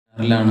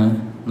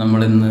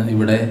നമ്മളിന്ന്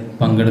ഇവിടെ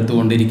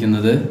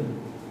പങ്കെടുത്തുകൊണ്ടിരിക്കുന്നത്.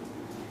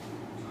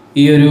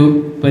 ഈ ഒരു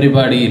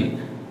പരിപാടിയിൽ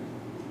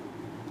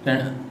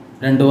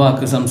രണ്ട്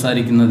വാക്ക്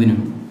സംസാരിക്കുന്നതിനും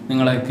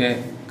നിങ്ങളെയൊക്കെ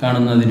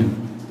കാണുന്നതിനും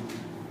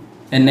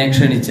എന്നെ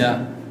ക്ഷണിച്ച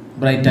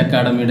ബ്രൈറ്റ്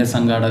അക്കാഡമിയുടെ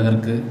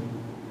സംഘാടകർക്ക്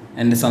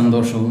എൻ്റെ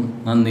സന്തോഷവും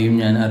നന്ദിയും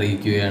ഞാൻ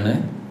അറിയിക്കുകയാണ്.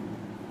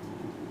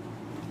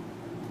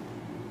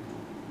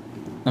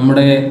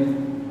 നമ്മുടെ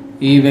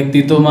ഈ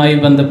വ്യക്തിത്വവുമായി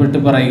ബന്ധപ്പെട്ട്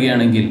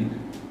പറയുകയാണെങ്കിൽ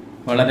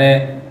വളരെ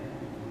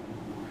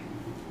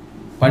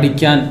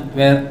പഠിക്കാൻ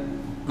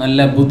നല്ല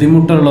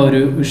ബുദ്ധിമുട്ടുള്ള ഒരു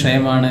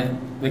വിഷയമാണ്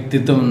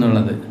വ്യക്തിത്വം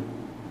എന്നുള്ളത്.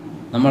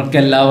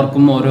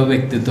 നമ്മൾക്കെല്ലാവർക്കും ഓരോ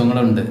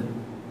വ്യക്തിത്വങ്ങളുണ്ട്.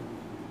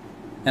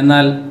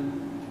 എന്നാൽ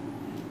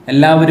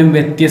എല്ലാവരും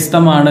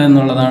വ്യത്യസ്തമാണ്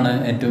എന്നുള്ളതാണ്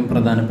ഏറ്റവും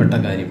പ്രധാനപ്പെട്ട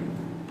കാര്യം.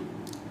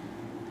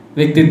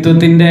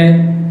 വ്യക്തിത്വത്തിൻ്റെ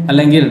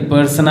അല്ലെങ്കിൽ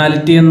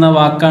പേഴ്സണാലിറ്റി എന്ന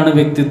വാക്കാണ്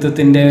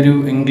വ്യക്തിത്വത്തിൻ്റെ ഒരു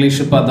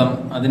ഇംഗ്ലീഷ് പദം,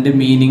 അതിൻ്റെ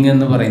മീനിങ്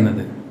എന്ന്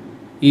പറയുന്നത്.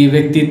 ഈ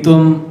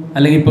വ്യക്തിത്വം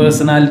അല്ലെങ്കിൽ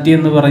പേഴ്സണാലിറ്റി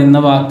എന്ന് പറയുന്ന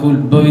വാക്ക്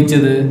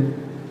ഉത്ഭവിച്ചത്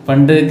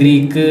പണ്ട്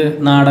ഗ്രീക്ക്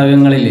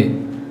നാടകങ്ങളിൽ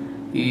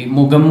ഈ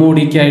മുഖം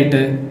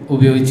മൂടിക്കായിട്ട്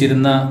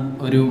ഉപയോഗിച്ചിരുന്ന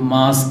ഒരു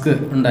മാസ്ക്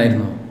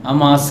ഉണ്ടായിരുന്നു.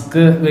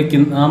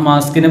 ആ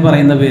മാസ്കിന്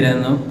പറയുന്ന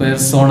പേരായിരുന്നു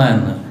പേഴ്സോണ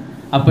എന്ന്.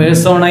 ആ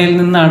പേഴ്സോണയിൽ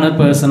നിന്നാണ്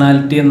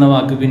പേഴ്സണാലിറ്റി എന്ന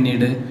വാക്ക്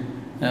പിന്നീട്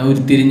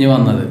ഉരുത്തിരിഞ്ഞ്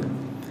വന്നത്.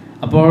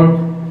 അപ്പോൾ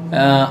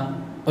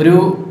ഒരു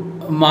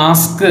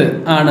മാസ്ക്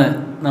ആണ്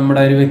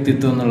നമ്മുടെ ഒരു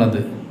വ്യക്തിത്വം എന്നുള്ളത്.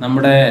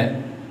 നമ്മുടെ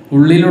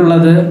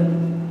ഉള്ളിലുള്ളത്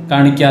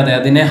കാണിക്കാതെ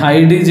അതിനെ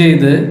ഹൈഡ്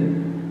ചെയ്ത്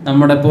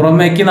നമ്മുടെ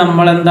പുറമേക്ക്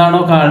നമ്മൾ എന്താണോ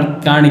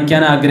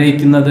കാണിക്കാൻ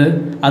ആഗ്രഹിക്കുന്നത്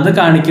അത്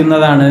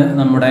കാണിക്കുന്നതാണ്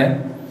നമ്മുടെ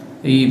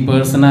ഈ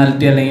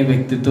പേഴ്സണാലിറ്റി അല്ലെങ്കിൽ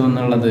വ്യക്തിത്വം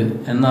എന്നുള്ളത്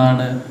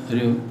എന്നതാണ്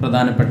ഒരു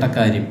പ്രധാനപ്പെട്ട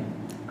കാര്യം.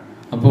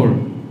 അപ്പോൾ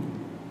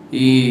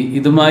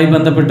ഇതുമായി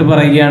ബന്ധപ്പെട്ട്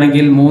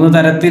പറയുകയാണെങ്കിൽ 3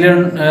 തരത്തിൽ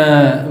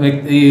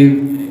ഈ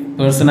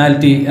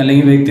പേഴ്സണാലിറ്റി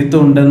അല്ലെങ്കിൽ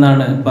വ്യക്തിത്വം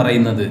ഉണ്ടെന്നാണ്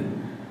പറയുന്നത്.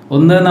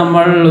 ഒന്ന്,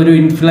 നമ്മൾ ഒരു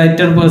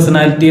ഇൻഫ്ലേറ്റഡ്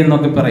പേഴ്സണാലിറ്റി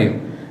എന്നൊക്കെ പറയും.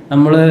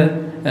 നമ്മൾ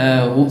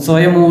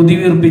സ്വയം ഊതി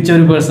വീർപ്പിച്ച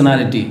ഒരു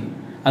പേഴ്സണാലിറ്റി.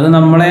 അത്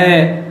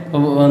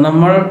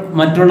നമ്മൾ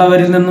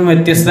മറ്റുള്ളവരിൽ നിന്നും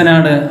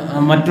വ്യത്യസ്തനാണ്,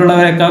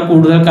 മറ്റുള്ളവരെക്കാൾ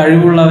കൂടുതൽ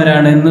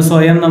കഴിവുള്ളവരാണ് എന്ന്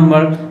സ്വയം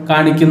നമ്മൾ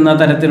കാണിക്കുന്ന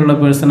തരത്തിലുള്ള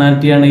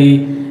പേഴ്സണാലിറ്റിയാണ് ഈ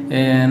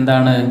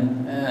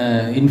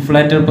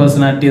ഇൻഫ്ലേറ്റഡ്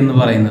പേഴ്സണാലിറ്റി എന്ന്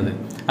പറയുന്നത്.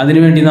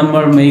 അതിനുവേണ്ടി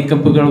നമ്മൾ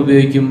മേക്കപ്പുകൾ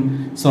ഉപയോഗിക്കും,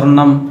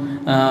 സ്വർണം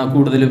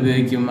കൂടുതൽ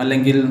ഉപയോഗിക്കും,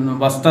 അല്ലെങ്കിൽ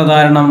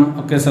വസ്ത്രധാരണം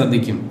ഒക്കെ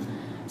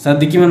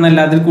ശ്രദ്ധിക്കുമെന്നല്ല,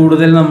 അതിൽ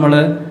കൂടുതൽ നമ്മൾ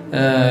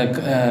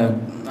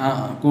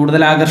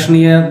കൂടുതൽ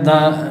ആകർഷണീയത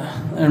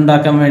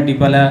ഉണ്ടാക്കാൻ വേണ്ടി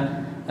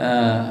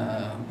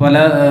പല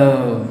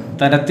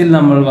തരത്തിൽ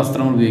നമ്മൾ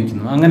വസ്ത്രങ്ങൾ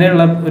ഉപയോഗിക്കുന്നു.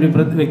 അങ്ങനെയുള്ള ഒരു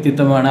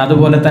വ്യക്തിത്വമാണ്.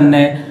 അതുപോലെ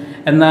തന്നെ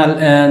എന്നാൽ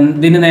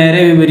ഇതിന് നേരെ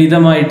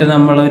വിപരീതമായിട്ട്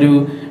നമ്മളൊരു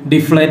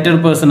ഡിഫ്ലേറ്റഡ്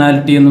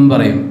പേഴ്സണാലിറ്റി എന്നും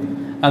പറയും.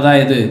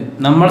 അതായത്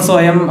നമ്മൾ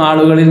സ്വയം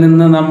ആളുകളിൽ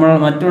നിന്ന് നമ്മൾ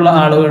മറ്റുള്ള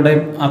ആളുകളുടെ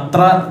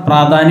അത്ര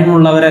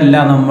പ്രാധാന്യമുള്ളവരല്ല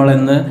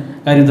നമ്മളെന്ന്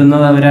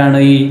കരുതുന്നവരാണ്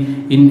ഈ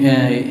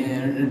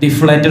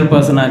ഡിഫ്ലേറ്റഡ്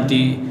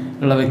പേഴ്സണാലിറ്റി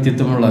ഉള്ള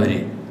വ്യക്തിത്വമുള്ളവർ.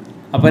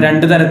 അപ്പോൾ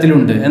 2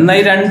 തരത്തിലുണ്ട്. എന്നാൽ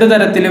ഈ 2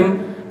 തരത്തിലും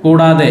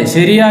കൂടാതെ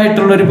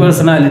ശരിയായിട്ടുള്ളൊരു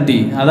പേഴ്സണാലിറ്റി,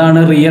 അതാണ്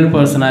റിയൽ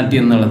പേഴ്സണാലിറ്റി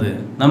എന്നുള്ളത്.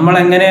 നമ്മൾ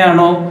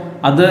എങ്ങനെയാണോ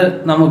അത്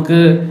നമുക്ക്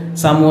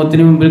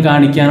സമൂഹത്തിന് മുമ്പിൽ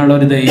കാണിക്കാനുള്ള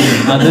ഒരു ധൈര്യം,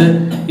 അത്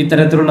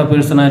ഇത്തരത്തിലുള്ള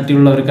പേഴ്സണാലിറ്റി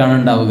ഉള്ളവർക്കാണ്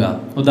ഉണ്ടാവുക.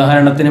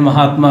 ഉദാഹരണത്തിന്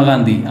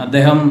മഹാത്മാഗാന്ധി,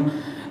 അദ്ദേഹം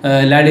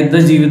ലളിത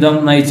ജീവിതം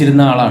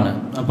നയിച്ചിരുന്ന ആളാണ്.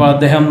 അപ്പോൾ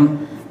അദ്ദേഹം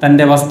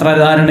തൻ്റെ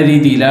വസ്ത്രധാരണ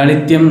രീതി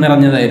ലാളിത്യം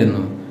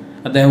നിറഞ്ഞതായിരുന്നു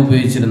അദ്ദേഹം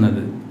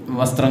ഉപയോഗിച്ചിരുന്നത്.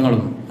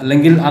 വസ്ത്രങ്ങളും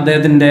അല്ലെങ്കിൽ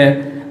അദ്ദേഹത്തിൻ്റെ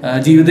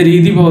ജീവിത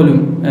രീതി പോലും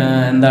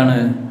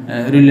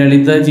ഒരു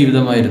ലളിത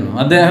ജീവിതമായിരുന്നു.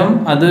 അദ്ദേഹം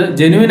അത്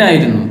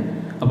ജെനുവിനായിരുന്നു.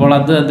 അപ്പോൾ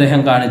അത് അദ്ദേഹം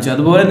കാണിച്ചു.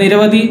 അതുപോലെ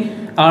നിരവധി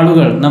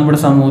ആളുകൾ നമ്മുടെ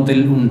സമൂഹത്തിൽ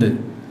ഉണ്ട്.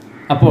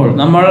 അപ്പോൾ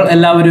നമ്മൾ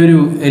എല്ലാവരും ഒരു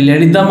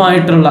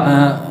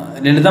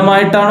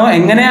ലളിതമായിട്ടാണോ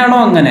എങ്ങനെയാണോ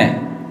അങ്ങനെ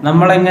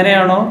നമ്മൾ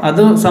എങ്ങനെയാണോ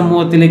അത്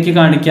സമൂഹത്തിലേക്ക്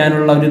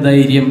കാണിക്കാനുള്ള ഒരു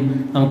ധൈര്യം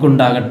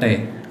നമുക്കുണ്ടാകട്ടെ.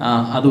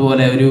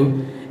 അതുപോലെ ഒരു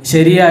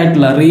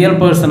ശരിയായിട്ടുള്ള റിയൽ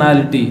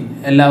പേഴ്സണാലിറ്റി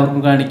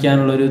എല്ലാവർക്കും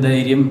കാണിക്കാനുള്ള ഒരു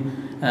ധൈര്യം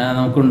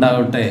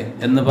നമുക്കുണ്ടാകട്ടെ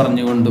എന്ന്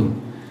പറഞ്ഞുകൊണ്ടും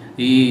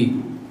ഈ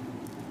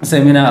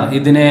സെമിനാർ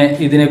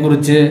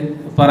ഇതിനെക്കുറിച്ച്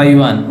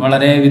പറയുവാൻ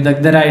വളരെ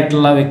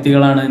വിദഗ്ധരായിട്ടുള്ള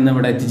വ്യക്തികളാണ്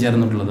ഇന്നിവിടെ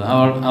എത്തിച്ചേർന്നിട്ടുള്ളത്.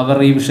 അവർ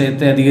ഈ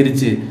വിഷയത്തെ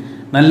അധികരിച്ച്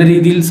നല്ല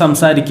രീതിയിൽ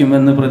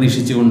സംസാരിക്കുമെന്ന്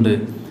പ്രതീക്ഷിച്ചുകൊണ്ട്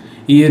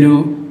ഈ ഒരു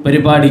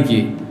പരിപാടിക്ക്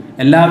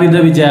എല്ലാവിധ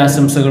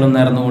വിജയാശംസകളും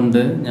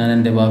നേർന്നുകൊണ്ട് ഞാൻ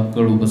എൻ്റെ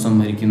വാക്കുകൾ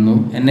ഉപസംഹരിക്കുന്നു.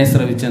 എന്നെ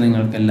ശ്രവിച്ച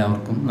നിങ്ങൾക്ക്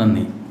എല്ലാവർക്കും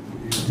നന്ദി.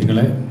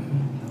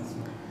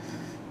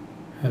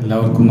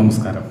 എല്ലാവർക്കും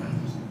നമസ്കാരം.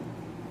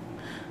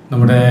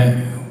 നമ്മുടെ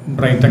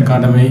ബ്രൈറ്റ്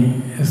അക്കാഡമി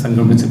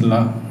സംഘടിപ്പിച്ചിട്ടുള്ള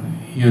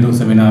ഈ ഒരു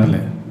സെമിനാറിൽ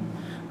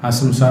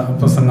ആശംസ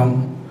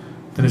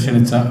പ്രസംഗത്തിന്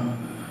ക്ഷണിച്ച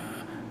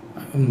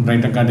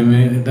ബ്രൈറ്റ്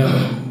അക്കാഡമിയുടെ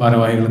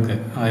ഭാരവാഹികൾക്ക്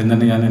ആദ്യം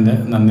തന്നെ ഞാൻ എൻ്റെ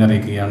നന്ദി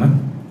അറിയിക്കുകയാണ്.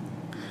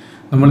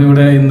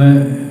 നമ്മളിവിടെ ഇന്ന്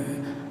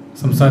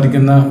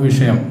സംസാരിക്കുന്ന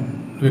വിഷയം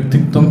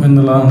വ്യക്തിത്വം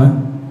എന്നുള്ളതാണ്.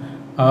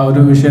 ആ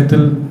ഒരു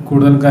വിഷയത്തിൽ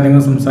കൂടുതൽ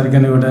കാര്യങ്ങൾ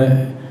സംസാരിക്കാൻ ഇവിടെ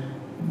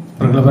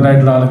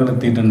പ്രഗത്ഭരായിട്ടുള്ള ആളുകൾ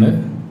എത്തിയിട്ടുണ്ട്.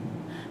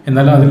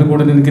 എന്നാൽ അതിൽ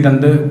കൂടുതൽ എനിക്ക്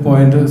 2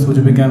 പോയിന്റ്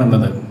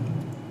സൂചിപ്പിക്കാനുള്ളത്,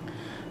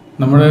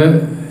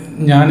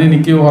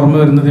 എനിക്ക് ഓർമ്മ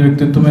വരുന്നത്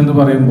വ്യക്തിത്വം എന്ന്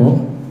പറയുമ്പോൾ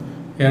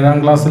 7ാം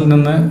ക്ലാസ്സിൽ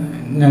നിന്ന്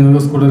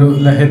ഞങ്ങൾക്ക് സ്കൂളൊരു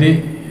ലഹരി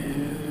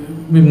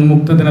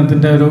വിമുക്ത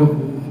ദിനത്തിൻ്റെ ഒരു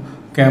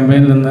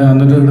ക്യാമ്പയിനിൽ നിന്ന്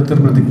അന്നൊരു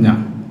എടുത്തൊരു പ്രതിജ്ഞ,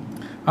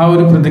 ആ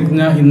ഒരു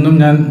പ്രതിജ്ഞ ഇന്നും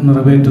ഞാൻ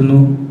നിറവേറ്റുന്നു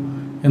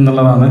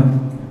എന്നുള്ളതാണ്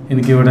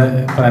എനിക്കിവിടെ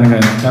പറയാൻ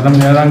കഴിയുന്നത്. കാരണം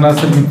 7ാം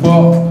ക്ലാസ്സിൽ ഇപ്പോൾ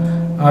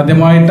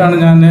ആദ്യമായിട്ടാണ്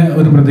ഞാൻ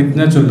ഒരു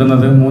പ്രതിജ്ഞ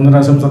ചൊല്ലുന്നത്. 3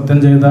 പ്രാവശ്യം സത്യം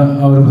ചെയ്ത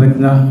ആ ഒരു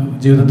പ്രതിജ്ഞ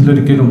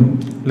ജീവിതത്തിലൊരിക്കലും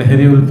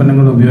ലഹരി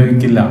ഉൽപ്പന്നങ്ങൾ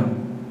ഉപയോഗിക്കില്ല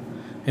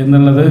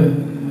എന്നുള്ളത്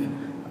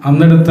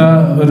അന്നെടുത്ത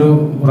ഒരു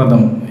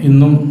വ്രതം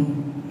ഇന്നും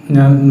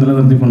ഞാൻ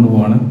നിലനിർത്തിക്കൊണ്ടു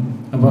പോവാണ്.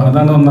 അപ്പോൾ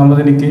അതാണ്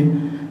ഒന്നാമത് എനിക്ക്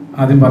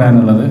ആദ്യം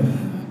പറയാനുള്ളത്.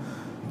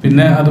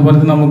 പിന്നെ അതുപോലെ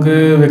തന്നെ നമുക്ക്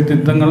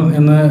വ്യക്തിത്വങ്ങൾ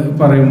എന്ന്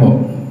പറയുമ്പോൾ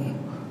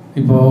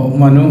ഇപ്പോൾ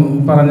മനു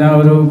പറഞ്ഞ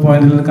ഒരു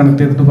പോയിന്റിൽ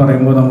കണക്ട് ചെയ്തിട്ട്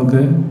പറയുമ്പോൾ നമുക്ക്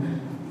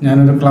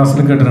ഞാനൊരു ക്ലാസ്സിൽ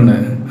കേട്ടിട്ടുണ്ട്,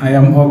 I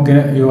am okay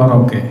you are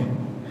okay.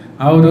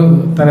 ആ ഒരു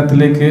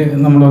തരത്തിലേക്ക്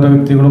നമ്മൾ ഓരോ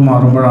വ്യക്തികളും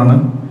മാറുമ്പോഴാണ്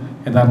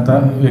യഥാർത്ഥ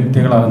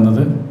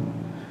വ്യക്തികളാകുന്നത്.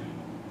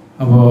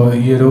 അപ്പോൾ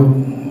ഈ ഒരു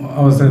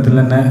അവസരത്തിൽ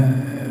തന്നെ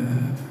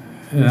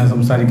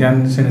സംസാരിക്കാൻ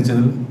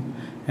ക്ഷണിച്ചതിൽ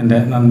എൻ്റെ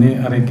നന്ദി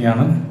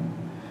അറിയിക്കുകയാണ്.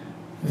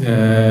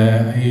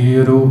 ഈ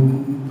ഒരു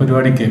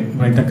പരിപാടിക്ക്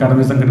ബ്രൈറ്റ്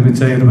അക്കാഡമി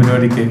സംഘടിപ്പിച്ച ഈ ഒരു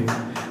പരിപാടിക്ക്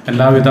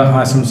എല്ലാവിധ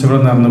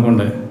ആശംസകളും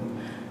നേർന്നുകൊണ്ട്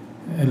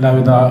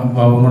എല്ലാവിധ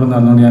ഭാവങ്ങളും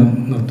നേർന്നുകൊണ്ട് ഞാൻ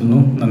നിർത്തുന്നു.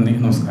 നന്ദി,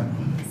 നമസ്കാരം.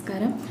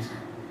 നമസ്കാരം.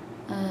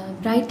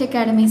 ബ്രൈറ്റ്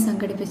അക്കാഡമി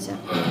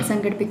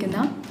സംഘടിപ്പിക്കുന്ന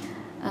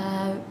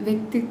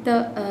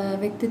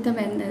വ്യക്തിത്വം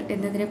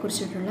എന്നതിനെ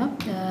കുറിച്ചിട്ടുള്ള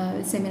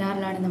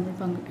സെമിനാറിലാണ്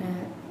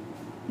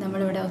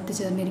നമ്മളിവിടെ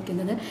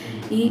ഒത്തുചേർന്നിരിക്കുന്നത്.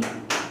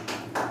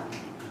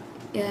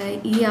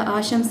 ഈ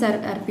ആശംസ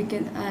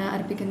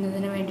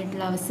അർപ്പിക്കുന്നതിന്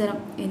വേണ്ടിയിട്ടുള്ള അവസരം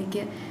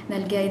എനിക്ക്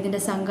നൽകിയ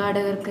ഇതിൻ്റെ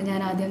സംഘാടകർക്ക് ഞാൻ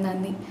ആദ്യം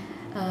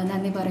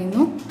നന്ദി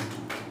പറയുന്നു.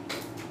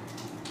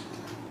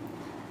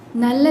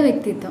 നല്ല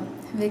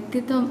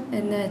വ്യക്തിത്വം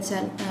എന്ന്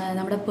വെച്ചാൽ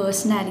നമ്മുടെ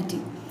പേഴ്സണാലിറ്റി.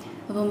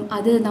 അപ്പം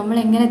അത്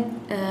നമ്മളെങ്ങനെ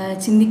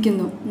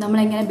ചിന്തിക്കുന്നു,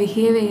 നമ്മളെങ്ങനെ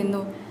ബിഹേവ്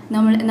ചെയ്യുന്നു,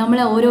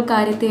 നമ്മളെ ഓരോ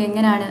കാര്യത്തെ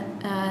എങ്ങനെയാണ്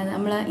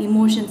നമ്മളെ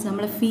ഇമോഷൻസ്,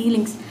 നമ്മളെ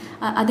ഫീലിങ്സ്,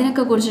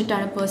 അതിനൊക്കെ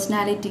കുറിച്ചിട്ടാണ്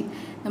പേഴ്സണാലിറ്റി.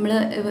 നമ്മൾ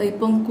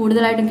ഇപ്പം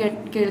കൂടുതലായിട്ടും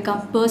കേൾക്കാം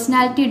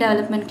പേഴ്സണാലിറ്റി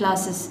ഡെവലപ്മെൻറ്റ്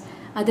ക്ലാസ്സസ്.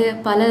 അത്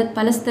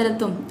പല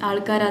സ്ഥലത്തും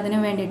ആൾക്കാർ അതിനു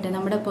വേണ്ടിയിട്ട്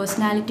നമ്മുടെ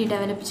പേഴ്സണാലിറ്റി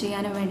ഡെവലപ്പ്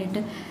ചെയ്യാനും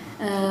വേണ്ടിയിട്ട്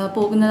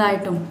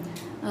പോകുന്നതായിട്ടും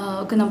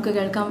ഒക്കെ നമുക്ക്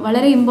കേൾക്കാം.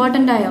 വളരെ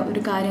ഇമ്പോർട്ടൻ്റ് ആയ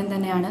ഒരു കാര്യം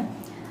തന്നെയാണ്.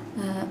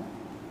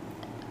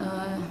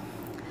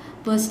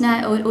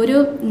 ഒരു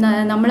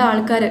നമ്മളെ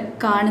ആൾക്കാർ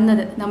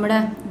കാണുന്നത് നമ്മുടെ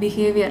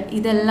ബിഹേവിയർ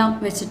ഇതെല്ലാം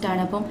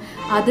വെച്ചിട്ടാണ്. അപ്പം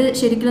അത്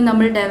ശരിക്കും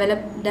നമ്മൾ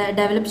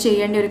ഡെവലപ്പ്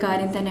ചെയ്യേണ്ട ഒരു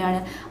കാര്യം തന്നെയാണ്.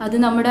 അത്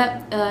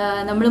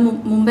നമ്മൾ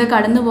മുമ്പേ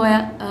കടന്നുപോയ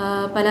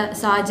പല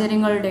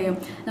സാഹചര്യങ്ങളുടെയും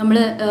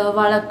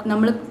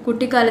നമ്മൾ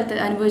കുട്ടിക്കാലത്ത്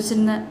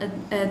അനുഭവിച്ചിരുന്ന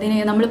ഇതിനെ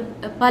നമ്മൾ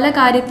പല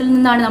കാര്യത്തിൽ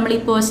നിന്നാണ് നമ്മൾ ഈ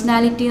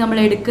പേഴ്സണാലിറ്റി നമ്മൾ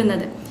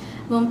എടുക്കുന്നത്.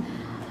 അപ്പം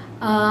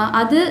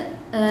അത്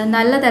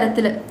നല്ല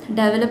തരത്തിൽ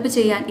ഡെവലപ്പ്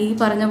ചെയ്യാൻ ഈ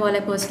പറഞ്ഞ പോലെ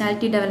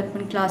പേഴ്സണാലിറ്റി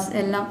ഡെവലപ്മെൻറ്റ് ക്ലാസ്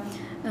എല്ലാം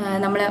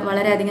നമ്മളെ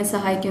വളരെയധികം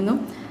സഹായിക്കുന്നു.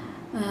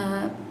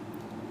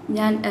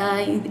 ഞാൻ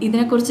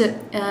ഇതിനെക്കുറിച്ച്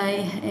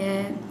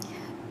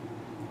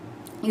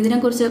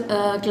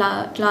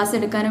ക്ലാസ്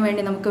എടുക്കാനും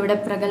വേണ്ടി നമുക്കിവിടെ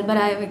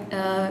പ്രഗത്ഭരായ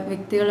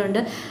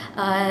വ്യക്തികളുണ്ട്.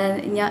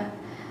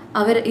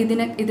 അവർ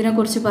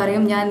ഇതിനെക്കുറിച്ച്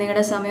പറയും. ഞാൻ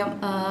നിങ്ങളുടെ സമയം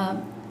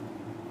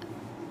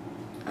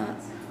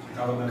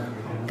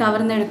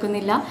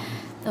കവർന്നെടുക്കുന്നില്ല.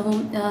 അപ്പം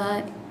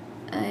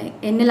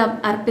എന്നിൽ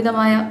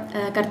അർപ്പിതമായ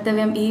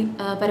കർത്തവ്യം ഈ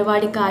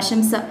പരിപാടിക്ക്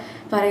ആശംസ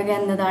പറയുക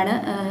എന്നതാണ്.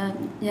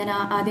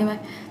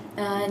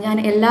 ഞാൻ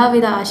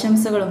എല്ലാവിധ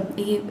ആശംസകളും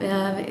ഈ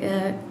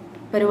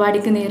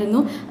പരിപാടിക്ക്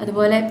നേരുന്നു.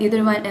 അതുപോലെ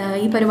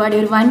ഈ പരിപാടി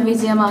ഒരു വൻ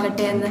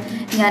വിജയമാകട്ടെ എന്ന്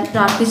ഞാൻ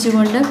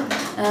പ്രാർത്ഥിച്ചുകൊണ്ട്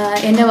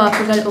എൻ്റെ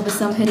വാക്കുകൾ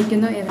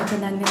ഉപസംഹരിക്കുന്നു. ഏവർക്കും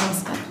നന്ദി,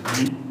 നമസ്കാരം.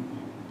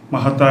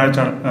 മഹത്തായ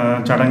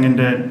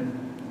ചടങ്ങിൻ്റെ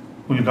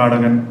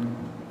ഉദ്ഘാടകൻ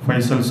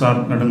ഫൈസൽ സാർ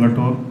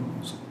നെടുങ്ങട്ടൂർ,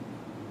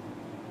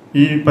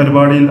 ഈ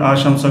പരിപാടിയിൽ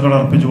ആശംസകൾ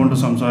അർപ്പിച്ചുകൊണ്ട്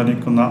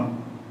സംസാരിക്കുന്ന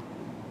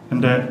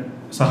എൻ്റെ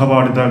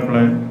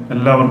സഹപാഠിതാക്കളെ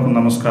എല്ലാവർക്കും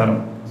നമസ്കാരം.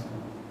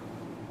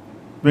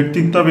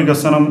 വ്യക്തിത്വ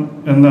വികസനം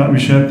എന്ന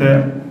വിഷയത്തെ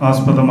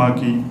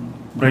ആസ്പദമാക്കി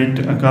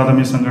ബ്രൈറ്റ്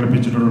അക്കാദമി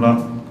സംഘടിപ്പിച്ചിട്ടുള്ള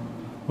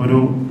ഒരു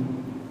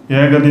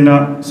ഏകദിന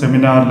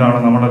സെമിനാറിലാണ്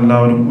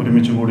നമ്മളെല്ലാവരും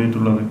ഒരുമിച്ച്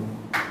കൂടിയിട്ടുള്ളത്.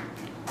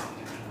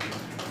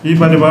 ഈ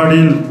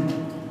പരിപാടിയിൽ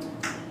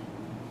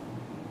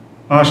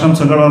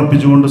ആശംസകൾ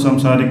അർപ്പിച്ചുകൊണ്ട്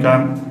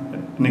സംസാരിക്കാൻ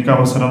എനിക്ക്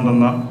അവസരം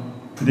തന്ന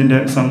ഇതിൻ്റെ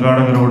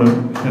സംഘാടകരോട്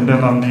എൻ്റെ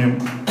നന്ദിയും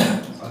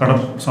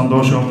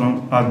സന്തോഷവും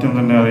ആദ്യം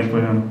തന്നെ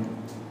അറിയിക്കുകയാണ്.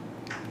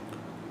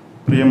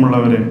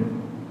 പ്രിയമുള്ളവരെ,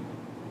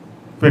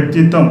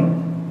 വ്യക്തിത്വം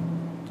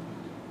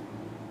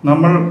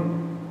നമ്മൾ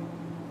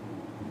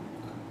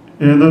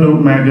ഏതൊരു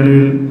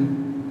മേഖലയിൽ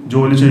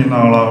ജോലി ചെയ്യുന്ന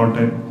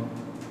ആളാവട്ടെ,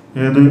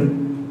 ഏത്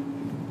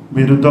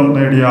ബിരുദം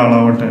നേടിയ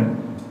ആളാവട്ടെ,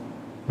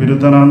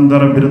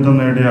 ബിരുദാനന്തര ബിരുദം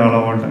നേടിയ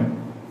ആളാവട്ടെ,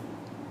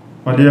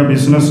 വലിയ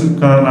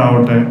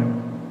ബിസിനസ്സുകാരനാവട്ടെ,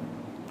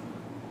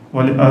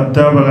 വലിയ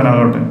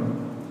അധ്യാപകനാകട്ടെ,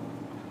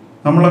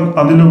 നമ്മൾ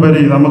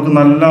അതിലുപരി നമുക്ക്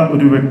നല്ല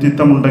ഒരു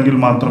വ്യക്തിത്വം ഉണ്ടെങ്കിൽ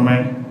മാത്രമേ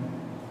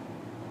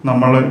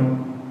നമ്മൾ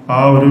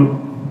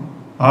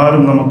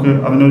ആരും നമുക്ക്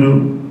അതിനൊരു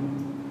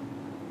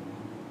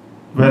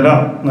വില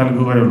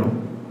നൽകുകയുള്ളൂ.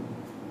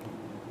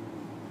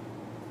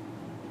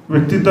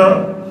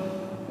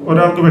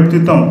 ഒരാൾക്ക്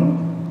വ്യക്തിത്വം,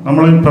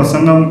 നമ്മൾ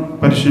പ്രസംഗം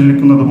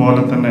പരിശീലിക്കുന്നത്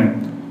പോലെ തന്നെ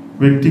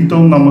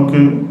വ്യക്തിത്വവും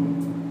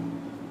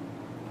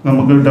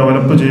നമുക്ക്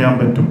ഡെവലപ്പ് ചെയ്യാൻ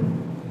പറ്റും.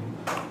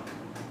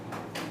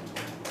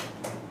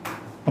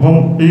 അപ്പം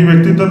ഈ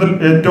വ്യക്തിത്വത്തിൽ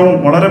ഏറ്റവും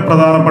വളരെ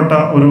പ്രധാനപ്പെട്ട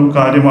ഒരു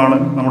കാര്യമാണ്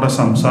നമ്മുടെ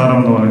സംസാരം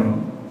എന്ന് പറയുന്നത്.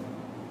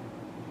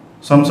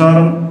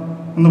 സംസാരം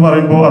എന്ന്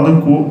പറയുമ്പോൾ അത്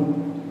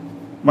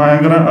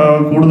ഭയങ്കര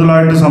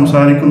കൂടുതലായിട്ട്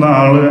സംസാരിക്കുന്ന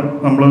ആള്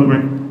നമ്മൾ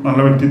നല്ല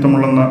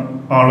വ്യക്തിത്വമുള്ള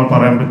ആൾ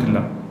പറയാൻ പറ്റില്ല.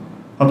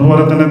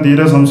 അതുപോലെ തന്നെ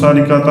തീരെ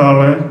സംസാരിക്കാത്ത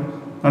ആളെ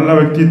നല്ല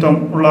വ്യക്തിത്വം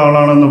ഉള്ള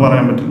ആളാണെന്ന്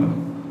പറയാൻ പറ്റില്ല.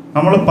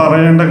 നമ്മൾ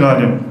പറയേണ്ട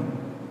കാര്യം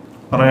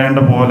പറയേണ്ട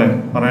പോലെ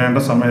പറയേണ്ട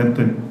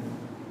സമയത്ത്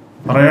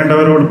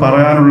പറയേണ്ടവരോട്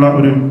പറയാനുള്ള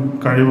ഒരു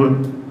കഴിവ്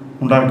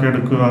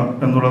ഉണ്ടാക്കിയെടുക്കുക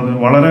എന്നുള്ളത്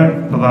വളരെ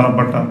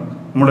പ്രധാനപ്പെട്ട,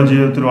 നമ്മുടെ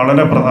ജീവിതത്തിൽ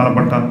വളരെ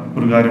പ്രധാനപ്പെട്ട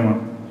ഒരു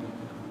കാര്യമാണ്.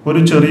 ഒരു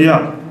ചെറിയ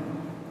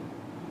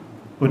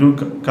ഒരു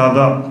കഥ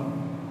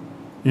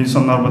ഈ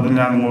സന്ദർഭത്തിൽ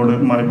ഞാൻ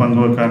നിങ്ങളോടുമായി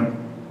പങ്കുവെക്കാൻ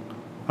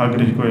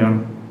ആഗ്രഹിക്കുകയാണ്.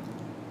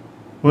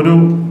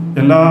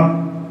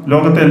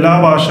 ലോകത്തെ എല്ലാ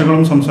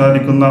ഭാഷകളും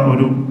സംസാരിക്കുന്ന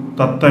ഒരു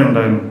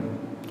തത്തയുണ്ടായിരുന്നു.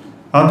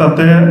 ആ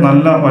തത്തയെ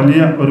നല്ല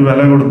വലിയ ഒരു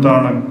വില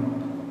കൊടുത്താണ്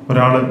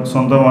ഒരാൾ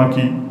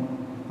സ്വന്തമാക്കി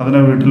അതിനെ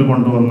വീട്ടിൽ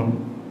കൊണ്ടുവന്നു.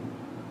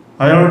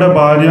 അയാളുടെ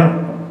ഭാര്യ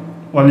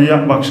വലിയ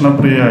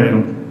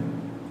ഭക്ഷണപ്രിയയായിരുന്നു.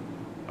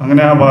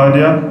 അങ്ങനെ ആ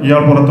ഭാര്യ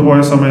ഇയാൾ പുറത്തു പോയ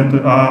സമയത്ത്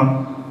ആ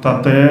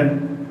തത്തയെ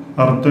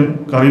അറുത്ത്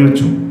കറി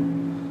വെച്ചു.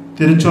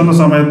 തിരിച്ചു വന്ന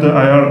സമയത്ത്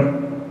അയാൾ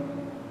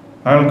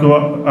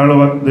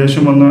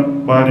ദേഷ്യം വന്ന്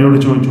ഭാര്യയോട്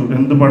ചോദിച്ചു,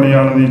 എന്ത്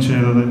പണിയാണ് നീ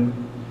ചെയ്തത്?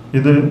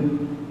 ഇത്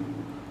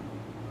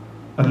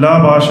എല്ലാ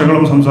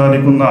ഭാഷകളും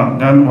സംസാരിക്കുന്ന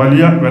ഞാൻ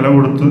വലിയ വില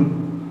കൊടുത്ത്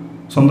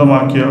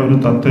സ്വന്തമാക്കിയ ഒരു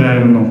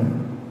തത്തയായിരുന്നു.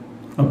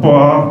 അപ്പോൾ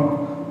ആ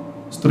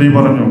സ്ത്രീ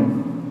പറഞ്ഞു,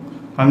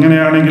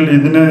 അങ്ങനെയാണെങ്കിൽ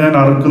ഇതിനെ ഞാൻ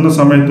അറുക്കുന്ന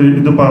സമയത്ത്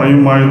ഇത്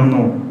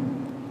പറയുമായിരുന്നു,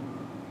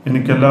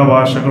 എനിക്കെല്ലാ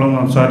ഭാഷകളും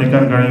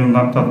സംസാരിക്കാൻ കഴിയുന്ന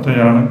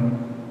തത്തയാണ്,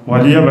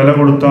 വലിയ വില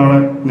കൊടുത്താണ്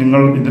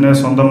നിങ്ങൾ ഇതിനെ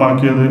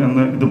സ്വന്തമാക്കിയത്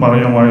എന്ന് ഇത്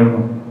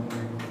പറയുമായിരുന്നു.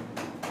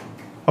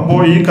 അപ്പോൾ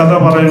ഈ കഥ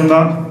പറയുന്ന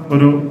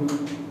ഒരു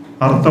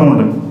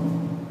അർത്ഥമുണ്ട്.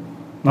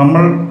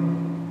 നമ്മൾ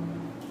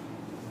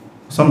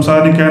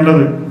സംസാരിക്കേണ്ട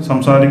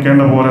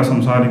പോലെ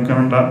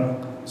സംസാരിക്കേണ്ട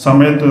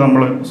സമയത്ത്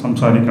നമ്മൾ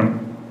സംസാരിക്കണം.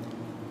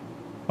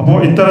 അപ്പോൾ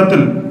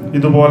ഇത്തരത്തിൽ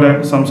ഇതുപോലെ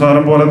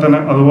സംസാരം പോലെ തന്നെ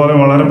അതുപോലെ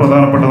വളരെ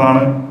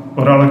പ്രധാനപ്പെട്ടതാണ്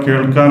ഒരാളെ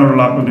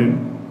കേൾക്കാനുള്ള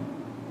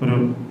ഒരു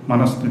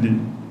മനസ്ഥിതി.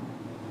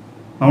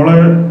 നമ്മൾ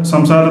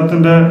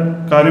സംസാരത്തിൻ്റെ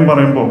കാര്യം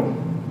പറയുമ്പോൾ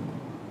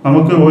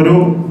നമുക്ക് ഒരു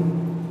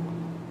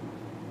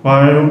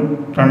വായും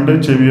 2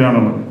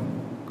 ചെവിയാണുള്ളത്.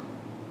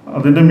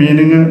 അതിൻ്റെ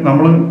മീനിങ്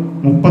നമ്മൾ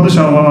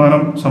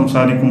 30%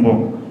 സംസാരിക്കുമ്പോൾ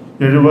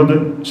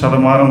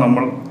 70%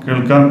 നമ്മൾ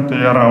കേൾക്കാൻ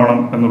തയ്യാറാവണം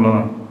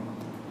എന്നുള്ളതാണ്.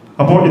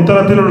 അപ്പോൾ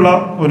ഇത്തരത്തിലുള്ള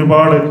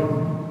ഒരുപാട്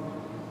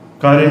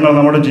കാര്യങ്ങൾ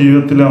നമ്മുടെ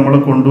ജീവിതത്തിൽ നമ്മൾ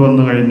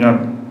കൊണ്ടുവന്നു കഴിഞ്ഞാൽ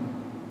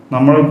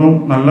നമ്മൾക്കും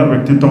നല്ല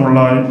വ്യക്തിത്വമുള്ള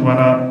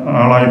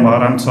ആളായി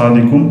മാറാൻ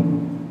സാധിക്കും.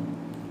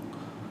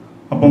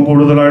 അപ്പം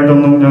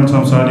കൂടുതലായിട്ടൊന്നും ഞാൻ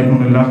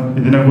സംസാരിക്കുന്നില്ല.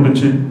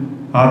 ഇതിനെക്കുറിച്ച്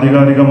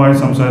ആധികാരികമായി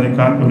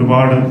സംസാരിക്കാൻ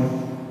ഒരുപാട്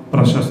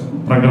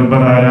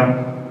പ്രഗത്ഭരായ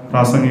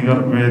പ്രാസംഗികർ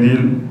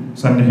വേദിയിൽ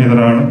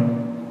സന്നിഹിതരാണ്.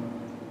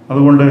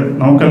 അതുകൊണ്ട്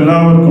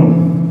നമുക്കെല്ലാവർക്കും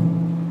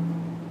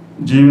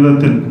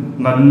ജീവിതത്തിൽ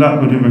നല്ല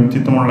ഒരു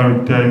വ്യക്തിത്വമുള്ള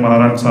വ്യക്തിയായി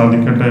മാറാൻ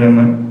സാധിക്കട്ടെ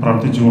എന്ന്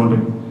പ്രാർത്ഥിച്ചുകൊണ്ട്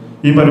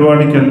ഈ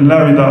പരിപാടിക്ക്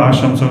എല്ലാവിധ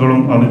ആശംസകളും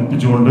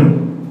അർപ്പിച്ചുകൊണ്ട്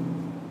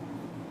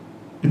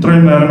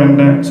ഇത്രയും നേരം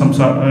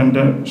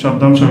എൻ്റെ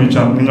ശബ്ദം ശ്രവിച്ച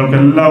നിങ്ങൾക്ക്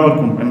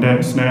എല്ലാവർക്കും എൻ്റെ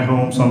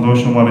സ്നേഹവും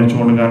സന്തോഷവും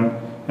അറിയിച്ചുകൊണ്ട് ഞാൻ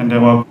എൻ്റെ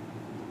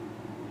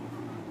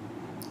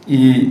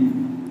ഈ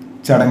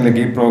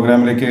ചടങ്ങിലേക്ക്, ഈ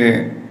പ്രോഗ്രാമിലേക്ക്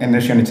എന്നെ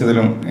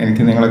ക്ഷണിച്ചതിലും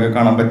എനിക്ക് നിങ്ങളൊക്കെ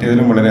കാണാൻ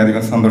പറ്റിയതിലും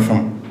വളരെയധികം സന്തോഷം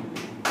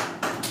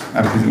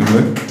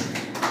അർപ്പിച്ചിട്ടുണ്ട്.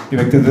 ഈ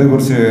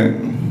വ്യക്തിത്വത്തെക്കുറിച്ച്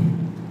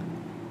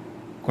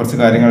കുറച്ച്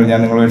കാര്യങ്ങൾ ഞാൻ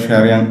നിങ്ങളോട്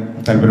ഷെയർ ചെയ്യാൻ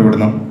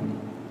താല്പര്യപ്പെടുന്നു.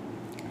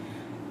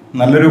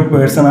 നല്ലൊരു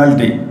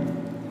പേഴ്സണാലിറ്റി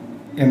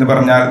എന്ന്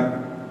പറഞ്ഞാൽ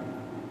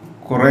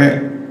കുറേ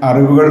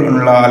അറിവുകൾ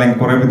ഉള്ള അല്ലെങ്കിൽ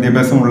കുറേ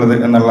വിദ്യാഭ്യാസമുള്ളത്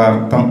എന്നുള്ള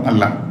അർത്ഥം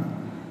അല്ല.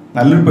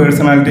 നല്ലൊരു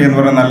പേഴ്സണാലിറ്റി എന്ന്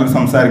പറഞ്ഞാൽ നല്ലൊരു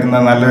സംസാരിക്കുന്ന,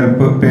 നല്ലൊരു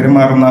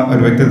പെരുമാറുന്ന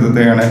ഒരു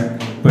വ്യക്തിത്വത്തെയാണ്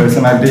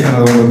പേഴ്സണാലിറ്റി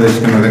എന്നതുകൊണ്ട്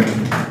ഉദ്ദേശിക്കുന്നത്.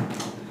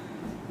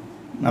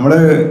 നമ്മൾ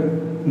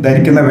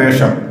ധരിക്കുന്ന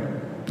വേഷം,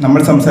 നമ്മൾ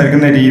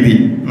സംസാരിക്കുന്ന രീതി,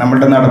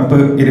 നമ്മളുടെ നടപ്പ്,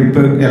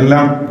 ഇരിപ്പ്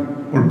എല്ലാം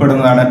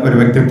ഉൾപ്പെടുന്നതാണ് ഒരു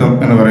വ്യക്തിത്വം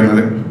എന്ന്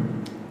പറയുന്നത്.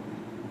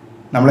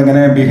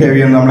 നമ്മളെങ്ങനെ ബിഹേവ്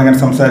ചെയ്യുന്നു, നമ്മളെങ്ങനെ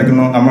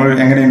സംസാരിക്കുന്നു, നമ്മൾ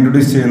എങ്ങനെ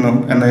ഇൻട്രൊഡ്യൂസ് ചെയ്യുന്നു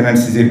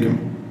എന്നതിനനുസരിച്ചിരിക്കും.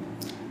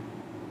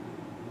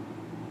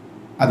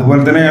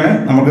 അതുപോലെ തന്നെയാണ്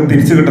നമുക്ക്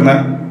തിരിച്ചു കിട്ടുന്ന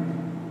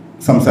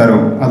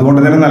സംസാരവും. അതുകൊണ്ട്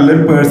തന്നെ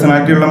നല്ലൊരു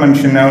പേഴ്സണാലിറ്റി ഉള്ള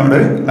മനുഷ്യനോട്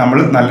നമ്മൾ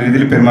നല്ല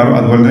രീതിയിൽ പെരുമാറും.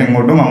 അതുപോലെ തന്നെ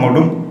ഇങ്ങോട്ടും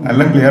അങ്ങോട്ടും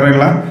നല്ല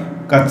ക്ലിയറുള്ള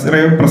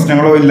കച്ചറയോ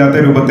പ്രശ്നങ്ങളോ ഇല്ലാത്ത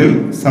രൂപത്തിൽ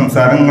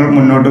സംസാരങ്ങൾ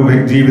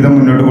ജീവിതം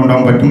മുന്നോട്ട്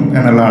കൊണ്ടുപോകാൻ പറ്റും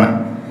എന്നുള്ളതാണ്.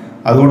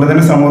 അതുകൊണ്ട്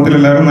തന്നെ സമൂഹത്തിൽ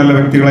എല്ലാവരും നല്ല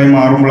വ്യക്തികളായി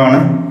മാറുമ്പോഴാണ്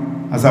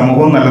ആ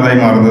സമൂഹവും നല്ലതായി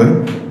മാറുന്നത്.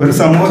 ഒരു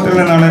സമൂഹത്തിൽ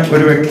നിന്നാണ്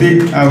ഒരു വ്യക്തി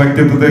ആ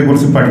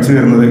വ്യക്തിത്വത്തെക്കുറിച്ച് പഠിച്ചു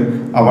വരുന്നത്,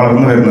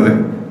 വളർന്നു വരുന്നത്.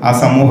 ആ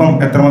സമൂഹം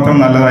എത്രമാത്രം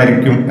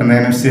നല്ലതായിരിക്കും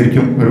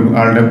എന്നതിനനുസരിച്ചിരിക്കും ഒരു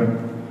ആളുടെ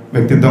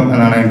വ്യക്തിത്വം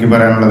എന്നാണ് എനിക്ക്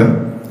പറയാനുള്ളത്.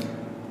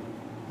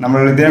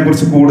 നമ്മൾ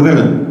ഇതിനെക്കുറിച്ച് കൂടുതൽ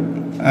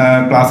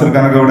ക്ലാസ്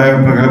എടുക്കാനൊക്കെ ഇവിടെ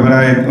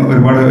പ്രഗത്ഭരായ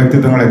ഒരുപാട്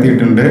വ്യക്തിത്വങ്ങൾ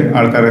എത്തിയിട്ടുണ്ട്,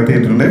 ആൾക്കാർ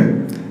എത്തിയിട്ടുണ്ട്.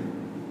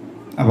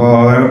 അപ്പോൾ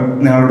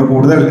നിങ്ങളോട്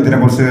കൂടുതൽ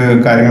ഇതിനെക്കുറിച്ച്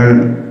കാര്യങ്ങൾ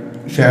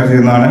ഷെയർ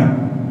ചെയ്യുന്നതാണ്.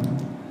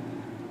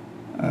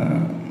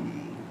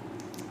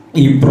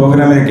 ഈ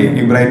പ്രോഗ്രാമിലേക്ക്,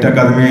 ഈ ബ്രൈറ്റ്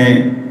അക്കാദമി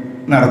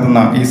നടത്തുന്ന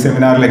ഈ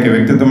സെമിനാറിലേക്ക്,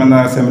 വ്യക്തിത്വം എന്ന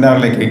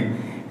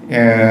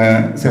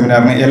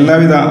സെമിനാറിന്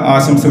എല്ലാവിധ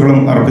ആശംസകളും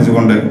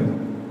അർപ്പിച്ചുകൊണ്ട്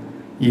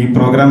ഈ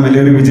പ്രോഗ്രാം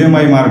വലിയൊരു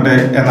വിജയമായി മാറട്ടെ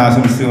എന്ന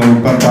ആശംസയോട്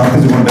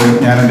പ്രാർത്ഥിച്ചുകൊണ്ട്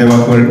ഞാൻ എൻ്റെ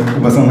വാക്കുകൾ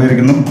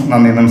ഉപസംഹരിക്കുന്നു.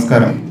 നന്ദി,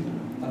 നമസ്കാരം.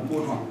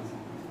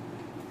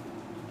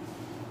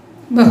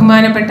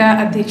 ബഹുമാനപ്പെട്ട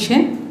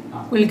അധ്യക്ഷൻ,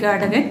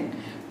 ഉദ്ഘാടകൻ,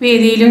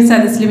 വേദിയിലും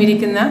സദസ്സിലും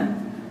ഇരിക്കുന്ന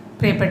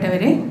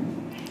പ്രിയപ്പെട്ടവരെ,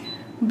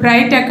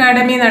 ബ്രൈറ്റ്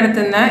അക്കാഡമി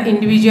നടത്തുന്ന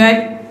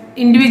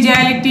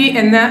ഇൻഡിവിജ്വാലിറ്റി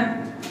എന്ന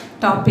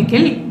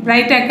ടോപ്പിക്കിൽ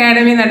ബ്രൈറ്റ്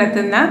അക്കാഡമി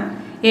നടത്തുന്ന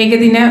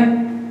ഏകദിന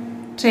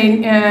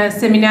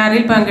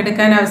സെമിനാറിൽ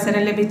പങ്കെടുക്കാൻ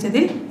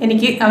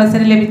എനിക്ക്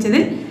അവസരം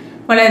ലഭിച്ചതിൽ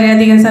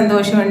വളരെയധികം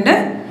സന്തോഷമുണ്ട്.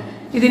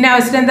 ഇതിന്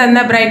അവസരം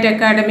തന്ന ബ്രൈറ്റ്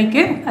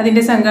അക്കാഡമിക്ക്,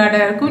 അതിൻ്റെ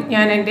സംഘാടകർക്കും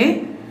ഞാൻ എൻ്റെ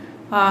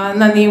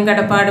നന്ദിയും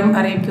കടപ്പാടും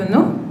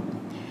അറിയിക്കുന്നു.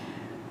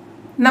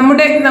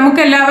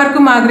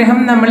 നമുക്കെല്ലാവർക്കും ആഗ്രഹം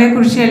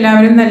നമ്മളെക്കുറിച്ച്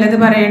എല്ലാവരും നല്ലത്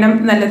പറയണം,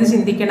 നല്ലത്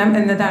ചിന്തിക്കണം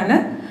എന്നതാണ്.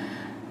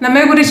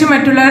 നമ്മെക്കുറിച്ച്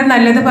മറ്റുള്ളവർ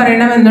നല്ലത്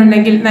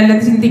പറയണമെന്നുണ്ടെങ്കിൽ,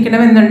 നല്ലത്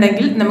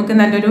ചിന്തിക്കണമെന്നുണ്ടെങ്കിൽ നമുക്ക്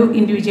നല്ലൊരു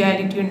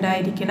ഇൻഡിവിജ്വാലിറ്റി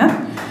ഉണ്ടായിരിക്കണം.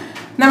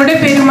 നമ്മുടെ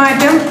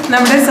പെരുമാറ്റം,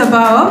 നമ്മുടെ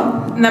സ്വഭാവം,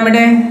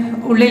 നമ്മുടെ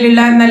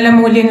ഉള്ളിലുള്ള നല്ല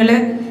മൂല്യങ്ങൾ,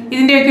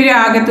 ഇതിൻ്റെയൊക്കെ ഒരു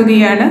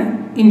ആകത്തുകയാണ്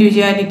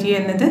ഇൻഡിവിജ്വാലിറ്റി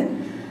എന്നത്.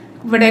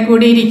 ഇവിടെ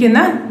കൂടിയിരിക്കുന്ന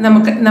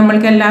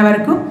നമ്മൾക്ക്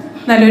എല്ലാവർക്കും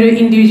നല്ലൊരു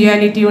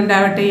ഇൻഡിവിജ്വാലിറ്റി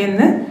ഉണ്ടാവട്ടെ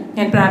എന്ന്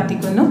ഞാൻ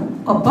പ്രാർത്ഥിക്കുന്നു.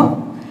 ഒപ്പം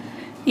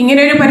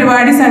ഇങ്ങനെയൊരു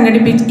പരിപാടി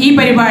സംഘടിപ്പിച്ച് ഈ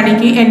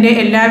പരിപാടിക്ക് എൻ്റെ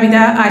എല്ലാവിധ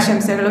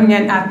ആശംസകളും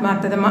ഞാൻ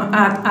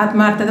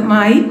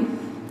ആത്മാർത്ഥമായി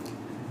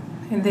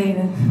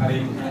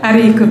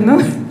അറിയിക്കുന്നു.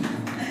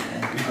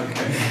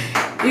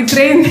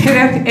 ഇത്രയും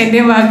നേരം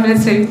എൻ്റെ വാക്കുകൾ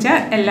ശ്രമിച്ച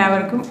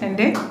എല്ലാവർക്കും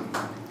എൻ്റെ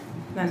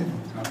നന്ദി.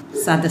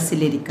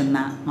 സദസ്സിലിരിക്കുന്ന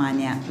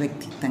മാന്യ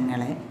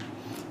വ്യക്തിത്വങ്ങളെ,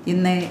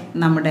 ഇന്ന്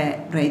നമ്മുടെ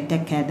ബ്രൈറ്റ്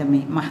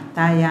അക്കാഡമി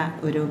മഹത്തായ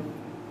ഒരു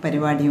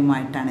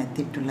പരിപാടിയുമായിട്ടാണ്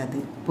എത്തിയിട്ടുള്ളത്.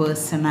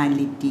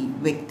 പേഴ്സണാലിറ്റി,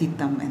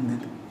 വ്യക്തിത്വം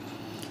എന്നത്.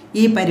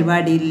 ഈ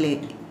പരിപാടിയിൽ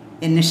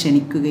എന്നെ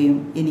ക്ഷണിക്കുകയും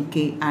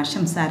എനിക്ക്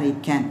ആശംസ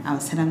അറിയിക്കാൻ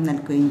അവസരം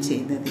നൽകുകയും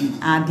ചെയ്തതിന്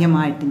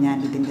ആദ്യമായിട്ട് ഞാൻ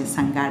ഇതിൻ്റെ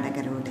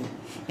സംഘാടകരോട്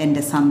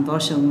എൻ്റെ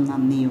സന്തോഷവും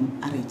നന്ദിയും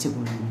അറിയിച്ചു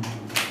കൊള്ളുന്നു.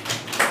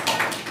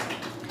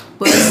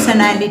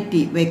 പേഴ്സണാലിറ്റി,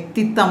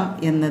 വ്യക്തിത്വം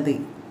എന്നത്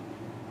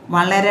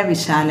വളരെ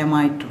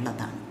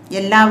വിശാലമായിട്ടുള്ളതാണ്.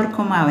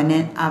 എല്ലാവർക്കും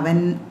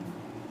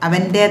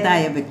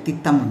അവൻ്റേതായ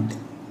വ്യക്തിത്വമുണ്ട്.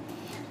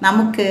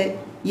 നമുക്ക്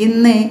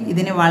ഇന്ന്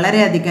ഇതിന്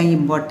വളരെയധികം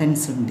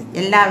ഇമ്പോർട്ടൻസ് ഉണ്ട്.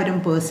 എല്ലാവരും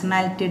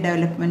പേഴ്സണാലിറ്റി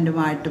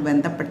ഡെവലപ്മെൻറ്റുമായിട്ട്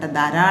ബന്ധപ്പെട്ട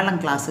ധാരാളം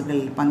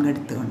ക്ലാസ്സുകളിൽ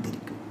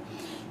പങ്കെടുത്തുകൊണ്ടിരിക്കും.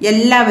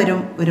 എല്ലാവരും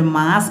ഒരു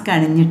മാസ്ക്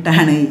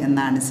അണിഞ്ഞിട്ടാണ്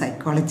എന്നാണ്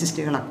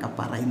സൈക്കോളജിസ്റ്റുകളൊക്കെ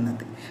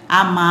പറയുന്നത്. ആ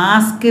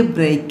മാസ്ക്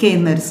ബ്രേക്ക്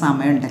ചെയ്യുന്ന ഒരു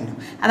സമയമുണ്ടല്ലോ,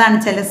 അതാണ്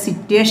ചില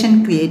സിറ്റുവേഷൻ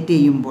ക്രിയേറ്റ്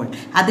ചെയ്യുമ്പോൾ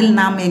അതിൽ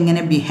നാം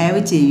എങ്ങനെ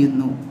ബിഹേവ്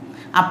ചെയ്യുന്നു,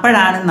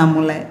 അപ്പോഴാണ്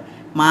നമ്മൾ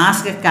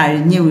മാസ്ക്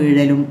കഴിഞ്ഞു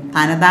വീഴലും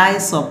തനതായ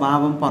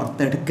സ്വഭാവം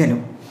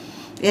പുറത്തെടുക്കലും.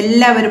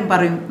 എല്ലാവരും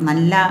പറയും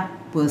നല്ല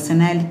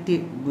പേഴ്സണാലിറ്റി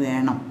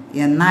വേണം,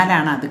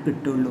 എന്നാലാണ് അത്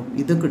കിട്ടുള്ളൂ,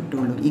 ഇത്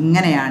കിട്ടുള്ളൂ.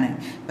 ഇങ്ങനെയാണ്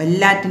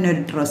എല്ലാറ്റിനും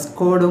ഒരു ഡ്രസ്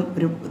കോഡും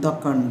ഒരു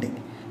ഇതൊക്കെ ഉണ്ട്.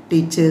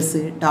 ടീച്ചേഴ്സ്,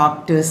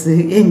 ഡോക്ടേഴ്സ്,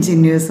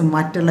 എൻജിനീയേഴ്സും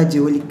മറ്റുള്ള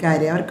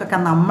ജോലിക്കാർ, അവർക്കൊക്കെ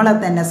നമ്മളെ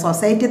തന്നെ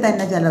സൊസൈറ്റി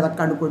തന്നെ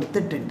ചിലതൊക്കെ അത്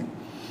കൊടുത്തിട്ടുണ്ട്.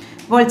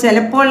 അപ്പോൾ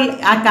ചിലപ്പോൾ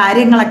ആ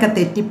കാര്യങ്ങളൊക്കെ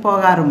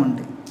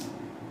തെറ്റിപ്പോകാറുമുണ്ട്.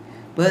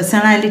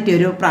 പേഴ്സണാലിറ്റി,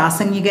 ഒരു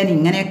പ്രാസംഗികൻ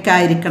ഇങ്ങനെയൊക്കെ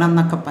ആയിരിക്കണം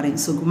എന്നൊക്കെ പറയും.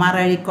 സുകുമാർ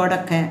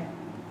അഴീക്കോടൊക്കെ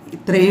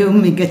ഇത്രയും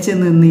മികച്ചു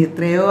നിന്ന്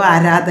എത്രയോ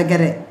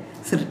ആരാധകരെ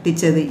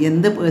സൃഷ്ടിച്ചത്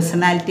എന്ത്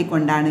പേഴ്സണാലിറ്റി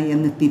കൊണ്ടാണ്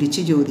എന്ന്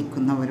തിരിച്ചു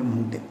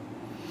ചോദിക്കുന്നവരുമുണ്ട്.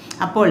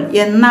 അപ്പോൾ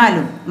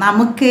എന്നാലും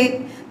നമുക്ക്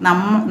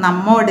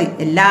നമ്മോട്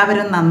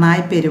എല്ലാവരും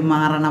നന്നായി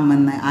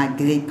പെരുമാറണമെന്ന്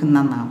ആഗ്രഹിക്കുന്ന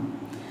നാം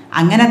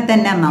അങ്ങനെ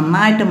തന്നെ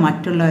നന്നായിട്ട്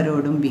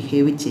മറ്റുള്ളവരോടും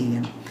ബിഹേവ്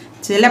ചെയ്യണം.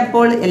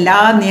 ചിലപ്പോൾ എല്ലാ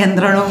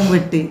നിയന്ത്രണവും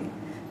വിട്ട്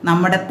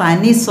നമ്മുടെ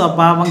തനി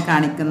സ്വഭാവം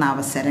കാണിക്കുന്ന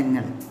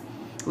അവസരങ്ങൾ,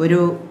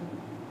 ഒരു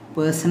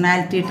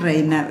പേഴ്സണാലിറ്റി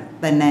ട്രെയിനർ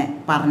തന്നെ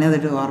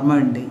പറഞ്ഞതൊരു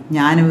ഓർമ്മയുണ്ട്.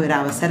 ഞാൻ ഒരു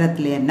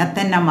അവസരത്തിൽ എന്നെ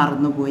തന്നെ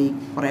മറന്നുപോയി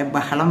കുറേ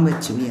ബഹളം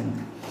വെച്ചു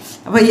എന്ന്.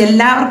 അപ്പോൾ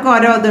എല്ലാവർക്കും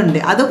ഓരോ ഇതുണ്ട്.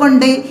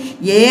 അതുകൊണ്ട്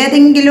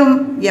ഏതെങ്കിലും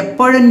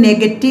എപ്പോഴും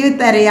നെഗറ്റീവ്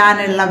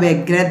തരയാനുള്ള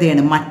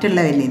വ്യഗ്രതയാണ്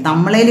മറ്റുള്ളവരിൽ,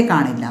 നമ്മളേൽ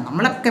കാണില്ല.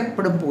 നമ്മളൊക്കെ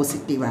എപ്പോഴും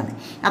പോസിറ്റീവാണ്.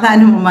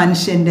 അതാണ്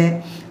മനുഷ്യൻ്റെ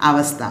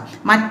അവസ്ഥ.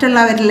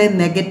 മറ്റുള്ളവരിൽ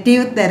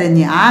നെഗറ്റീവ്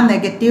തിരഞ്ഞ് ആ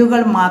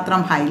നെഗറ്റീവുകൾ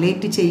മാത്രം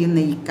ഹൈലൈറ്റ് ചെയ്യുന്ന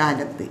ഈ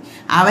കാലത്ത്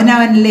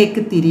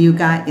അവനവനിലേക്ക്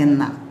തിരിയുക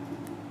എന്ന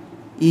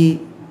ഈ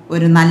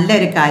ഒരു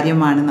നല്ലൊരു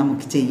കാര്യമാണ്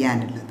നമുക്ക്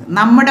ചെയ്യാനുള്ളത്.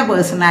 നമ്മുടെ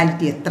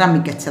പേഴ്സണാലിറ്റി എത്ര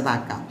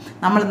മികച്ചതാക്കാം,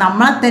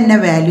 നമ്മളെ തന്നെ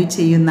വാല്യൂ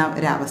ചെയ്യുന്ന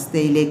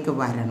ഒരവസ്ഥയിലേക്ക്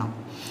വരണം.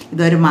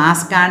 ഇതൊരു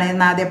മാസ്കാണ്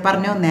എന്ന് ആദ്യം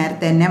പറഞ്ഞു.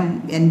 നേരത്തെ തന്നെ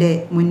എൻ്റെ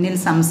മുന്നിൽ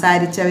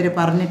സംസാരിച്ചവർ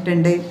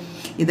പറഞ്ഞിട്ടുണ്ട്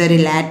ഇതൊരു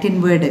ലാറ്റിൻ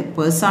വേർഡ്,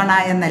 പേഴ്സോണ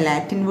എന്ന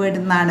ലാറ്റിൻ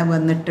വേർഡിൽ നിന്നാണ്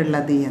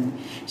വന്നിട്ടുള്ളത് എന്ന്.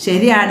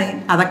 ശരിയാണ്.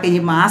 അതൊക്കെ ഈ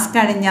മാസ്ക്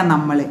അണിഞ്ഞാൽ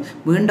നമ്മൾ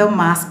വീണ്ടും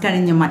മാസ്ക്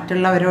അണിഞ്ഞ്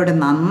മറ്റുള്ളവരോട്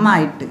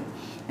നന്നായിട്ട്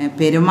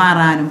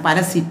പെരുമാറാനും പല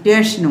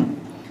സിറ്റുവേഷനും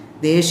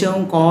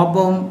ദേഷ്യവും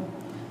കോപവും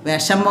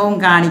വിഷമവും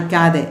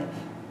കാണിക്കാതെ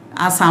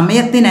ആ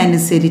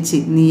സമയത്തിനനുസരിച്ച്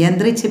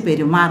നിയന്ത്രിച്ച്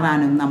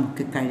പെരുമാറാനും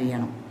നമുക്ക്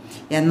കഴിയണം.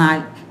 എന്നാൽ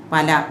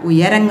പല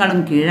ഉയരങ്ങളും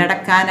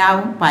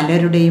കീഴടക്കാനാവും.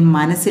 പലരുടെയും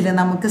മനസ്സിൽ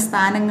നമുക്ക്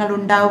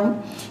സ്ഥാനങ്ങളുണ്ടാവും.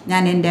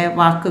 ഞാൻ എൻ്റെ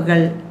വാക്കുകൾ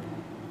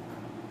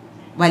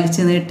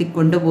വലിച്ചു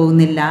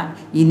നീട്ടിക്കൊണ്ടുപോകുന്നില്ല.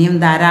 ഇനിയും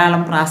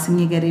ധാരാളം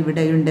പ്രാസംഗികർ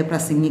ഇവിടെയുണ്ട്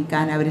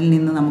പ്രസംഗിക്കാൻ. അവരിൽ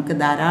നിന്ന് നമുക്ക്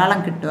ധാരാളം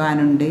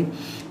കിട്ടുവാനുണ്ട്.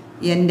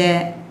 എൻ്റെ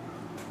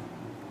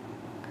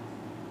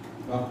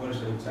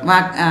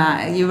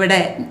ഇവിടെ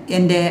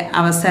എൻ്റെ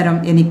അവസരം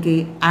എനിക്ക്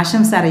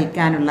ആശംസ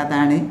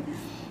അറിയിക്കാനുള്ളതാണ്.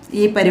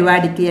 ഈ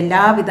പരിപാടിക്ക്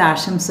എല്ലാവിധ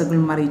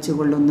ആശംസകളും അറിയിച്ചു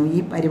കൊള്ളുന്നു. ഈ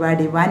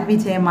പരിപാടി വൻ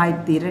വിജയമായി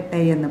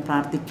തീരട്ടെ എന്ന്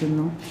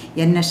പ്രാർത്ഥിക്കുന്നു.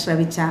 എന്നെ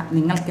ശ്രവിച്ച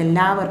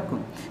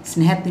നിങ്ങൾക്കെല്ലാവർക്കും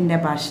സ്നേഹത്തിൻ്റെ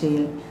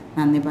ഭാഷയിൽ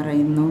നന്ദി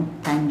പറയുന്നു.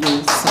 Thank you.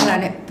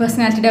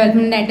 പേഴ്സണാലിറ്റി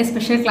ഡെവലപ്മെൻറ്റിനായിട്ട്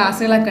സ്പെഷ്യൽ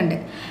ക്ലാസ്സുകളൊക്കെ ഉണ്ട്.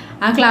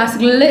 ആ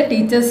ക്ലാസ്സുകളിൽ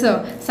ടീച്ചേഴ്സോ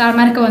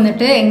സാർമാരൊക്കെ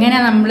വന്നിട്ട് എങ്ങനെ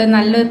നമ്മൾ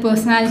നല്ലൊരു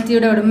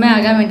പേഴ്സണാലിറ്റിയുടെ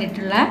ഉടമയാകാൻ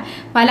വേണ്ടിയിട്ടുള്ള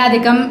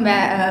പലധികം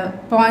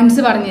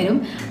പോയിൻറ്റ്സ് പറഞ്ഞുതരും.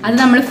 അത്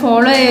നമ്മൾ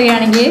ഫോളോ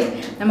ചെയ്യുകയാണെങ്കിൽ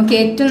നമുക്ക്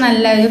ഏറ്റവും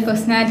നല്ലൊരു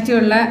പേഴ്സണാലിറ്റി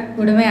ഉള്ള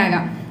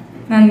ഉടമയാകാം.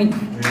 നന്ദി.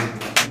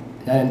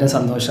 ഞാൻ എൻ്റെ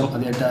സന്തോഷം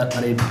അതിനായിട്ട്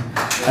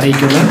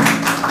അറിയിക്കുന്നു.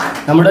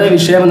 നമ്മുടെ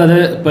വിഷയം എന്നത്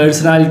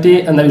പേഴ്സണാലിറ്റി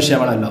എന്ന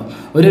വിഷയമാണല്ലോ.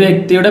 ഒരു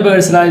വ്യക്തിയുടെ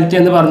പേഴ്സണാലിറ്റി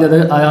എന്ന് പറഞ്ഞത്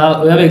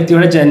ആ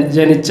വ്യക്തിയുടെ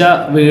ജനിച്ച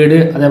വീട്,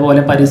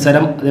 അതേപോലെ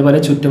പരിസരം,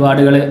 അതേപോലെ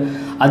ചുറ്റുപാടുകൾ,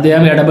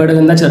 അദ്ദേഹം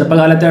ഇടപെടുന്ന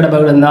ചെറുപ്പകാലത്ത്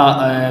ഇടപെടുന്ന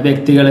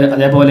വ്യക്തികൾ,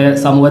 അതേപോലെ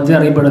സമൂഹത്തിൽ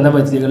അറിയപ്പെടുന്ന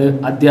വ്യക്തികൾ,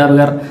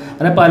 അധ്യാപകർ,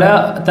 അങ്ങനെ പല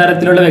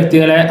തരത്തിലുള്ള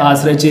വ്യക്തികളെ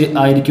ആശ്രയിച്ച്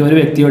ആയിരിക്കും ഒരു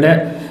വ്യക്തിയുടെ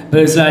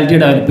പേഴ്സണാലിറ്റി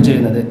ഡെവലപ്പ്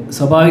ചെയ്യുന്നത്.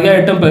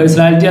 സ്വാഭാവികമായിട്ടും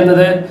പേഴ്സണാലിറ്റി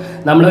എന്നത്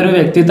നമ്മളൊരു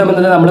വ്യക്തിത്വം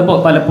എന്നത് നമ്മൾ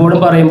പലപ്പോഴും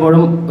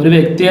പറയുമ്പോഴും ഒരു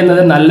വ്യക്തി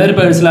എന്നത് നല്ലൊരു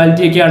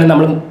പേഴ്സണാലിറ്റിയൊക്കെയാണ്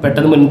നമ്മൾ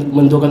പെട്ടെന്ന്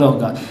മുൻതൂക്കം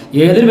നോക്കുക.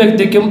 ഏതൊരു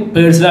വ്യക്തിക്കും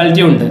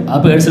പേഴ്സണാലിറ്റി ഉണ്ട്. ആ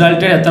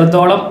പേഴ്സണാലിറ്റി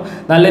എത്രത്തോളം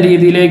നല്ല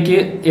രീതിയിലേക്ക്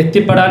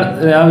എത്തിപ്പെടാൻ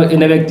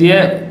വ്യക്തിയെ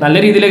നല്ല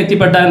രീതിയിലേക്ക്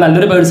എത്തിപ്പെട്ടാൽ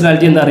നല്ലൊരു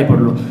പേഴ്സണാലിറ്റി എന്ന്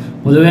അറിയപ്പെടുള്ളൂ.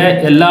 പൊതുവേ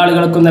എല്ലാ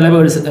ആളുകൾക്കും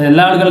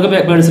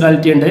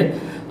പേഴ്സണാലിറ്റി ഉണ്ട്.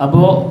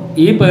 അപ്പോൾ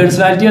ഈ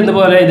പേഴ്സണാലിറ്റി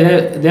എന്നപോലെ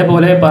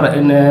ഇതേപോലെ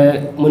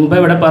മുൻപ്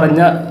ഇവിടെ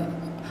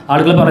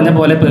ആളുകൾ പറഞ്ഞ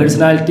പോലെ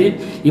പേഴ്സണാലിറ്റി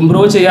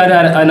ഇമ്പ്രൂവ് ചെയ്യാൻ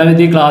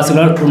അനവധി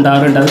ക്ലാസ്സുകൾ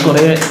ഉണ്ടാകാറുണ്ട്. അത്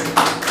കുറേ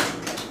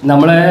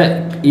നമ്മളെ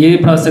ഈ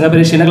പ്രസംഗ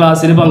പരീക്ഷയുടെ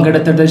ക്ലാസ്സിൽ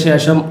പങ്കെടുത്തതിന്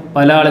ശേഷം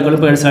പല ആളുകളും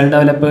പേഴ്സണാലിറ്റി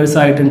ഡെവലപ്പേഴ്സ്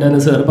ആയിട്ടുണ്ട് എന്ന്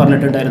സാർ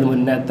പറഞ്ഞിട്ടുണ്ടായിരുന്നു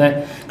മുന്നത്തെ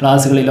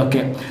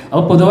ക്ലാസ്സുകളിലൊക്കെ.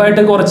 അപ്പോൾ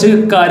പൊതുവായിട്ട് കുറച്ച്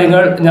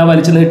കാര്യങ്ങൾ ഞാൻ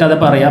വലിച്ചു നീട്ടാതെ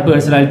പറയാം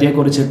പേഴ്സണാലിറ്റിയെ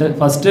കുറിച്ചിട്ട്.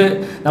 ഫസ്റ്റ്,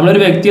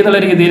 നമ്മളൊരു വ്യക്തി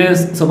എന്നുള്ള രീതിയിൽ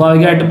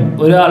സ്വാഭാവികമായിട്ട്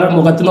ഒരാളുടെ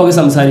മുഖത്ത് നോക്കി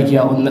സംസാരിക്കുക.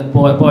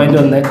 പോയിന്റ്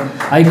 1,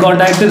 ഐ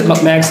കോൺടാക്ട്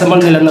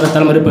മാക്സിമം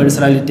നിലനിർത്തണം ഒരു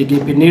പേഴ്സണാലിറ്റിക്ക്.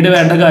 പിന്നീട്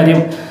വേണ്ട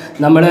കാര്യം,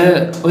 നമ്മൾ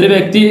ഒരു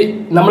വ്യക്തി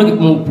നമ്മൾ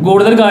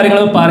കൂടുതൽ കാര്യങ്ങൾ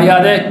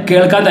പറയാതെ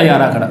കേൾക്കാൻ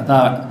തയ്യാറാക്കണം.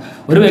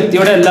 ഒരു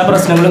വ്യക്തിയുടെ എല്ലാ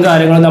പ്രശ്നങ്ങളും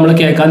കാര്യങ്ങളും നമ്മൾ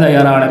കേൾക്കാൻ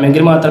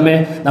തയ്യാറാണെങ്കിൽ മാത്രമേ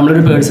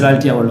നമ്മളൊരു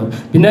പേഴ്സണാലിറ്റി ആവുള്ളൂ.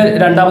 പിന്നെ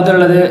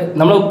രണ്ടാമതുള്ളത്,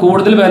 നമ്മൾ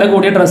കൂടുതൽ വില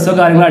കൂടിയ ഡ്രസ്സോ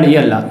കാര്യങ്ങളോ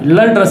അണിയല്ല.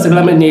 ഉള്ള ഡ്രസ്സുകൾ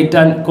നമ്മൾ നീറ്റ്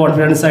ആൻഡ്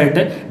കോൺഫിഡൻസ്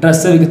ആയിട്ട്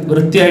ഡ്രസ്സ്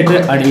വൃത്തിയായിട്ട്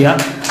അണിയുക.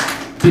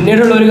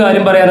 പിന്നീടുള്ള ഒരു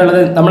കാര്യം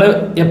പറയാനുള്ളത്, നമ്മൾ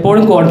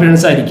എപ്പോഴും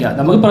കോൺഫിഡൻസ് ആയിരിക്കുക.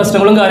 നമുക്ക്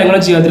പ്രശ്നങ്ങളും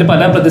കാര്യങ്ങളും ജീവിതത്തിൽ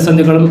പല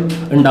പ്രതിസന്ധികളും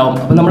ഉണ്ടാവും.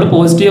 അപ്പോൾ നമ്മൾ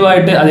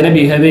പോസിറ്റീവായിട്ട് അതിനെ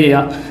ബിഹേവ്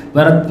ചെയ്യുക.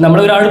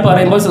 നമ്മളൊരാൾ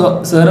പറയുമ്പോൾ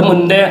സാറ്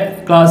മുന്നേ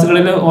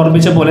ക്ലാസ്സുകളിൽ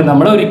ഓർമ്മിച്ച പോലെ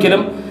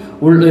നമ്മളൊരിക്കലും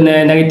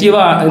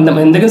നെഗറ്റീവ്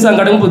എന്തെങ്കിലും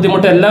സങ്കടവും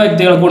ബുദ്ധിമുട്ടും എല്ലാ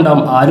വ്യക്തികൾക്കും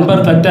ഉണ്ടാകും. ആരും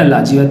പെർഫെക്റ്റ് അല്ല.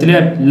 ജീവിതത്തിലെ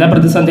എല്ലാ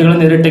പ്രതിസന്ധികളും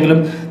നേരിട്ടെങ്കിലും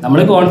നമ്മൾ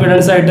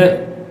കോൺഫിഡൻസ് ആയിട്ട്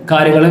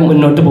കാര്യങ്ങൾ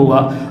മുന്നോട്ട്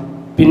പോവുക.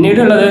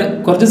 പിന്നീടുള്ളത്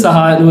കുറച്ച്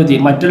സഹാനുഭൂതി.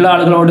 മറ്റുള്ള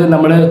ആളുകളോട്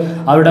നമ്മൾ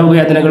അവരുടെ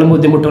വേദനകളും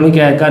ബുദ്ധിമുട്ടുകളും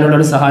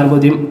കേൾക്കാനുള്ളൊരു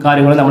സഹാനുഭൂതിയും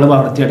കാര്യങ്ങളും നമ്മൾ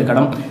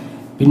വളർത്തിയെടുക്കണം.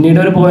 പിന്നീട്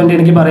ഒരു പോയിന്റ്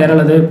എനിക്ക്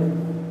പറയാനുള്ളത്,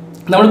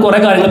 നമ്മൾ കുറേ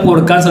കാര്യങ്ങൾ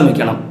കൊടുക്കാൻ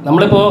ശ്രമിക്കണം.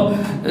 നമ്മളിപ്പോൾ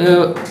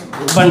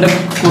പണ്ട്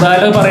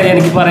ഖുർആനിൽ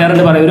എനിക്ക്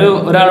പറയാറുണ്ട്,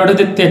 ഒരാളോട്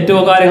തെറ്റോ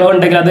കാര്യങ്ങളോ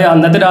ഉണ്ടെങ്കിൽ അത്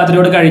അന്നത്തെ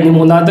രാത്രിയോട് കഴിഞ്ഞ്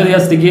മൂന്നാമത്തെ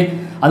ദിവസത്തേക്ക്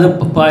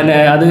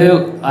അത്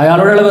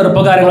അയാളോടുള്ള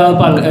വെറുപ്പോ കാര്യങ്ങളോ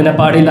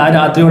പാടില്ല. ആ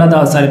രാത്രിയോട് അത്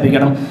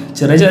അവസാനിപ്പിക്കണം.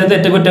 ചെറിയ ചെറിയ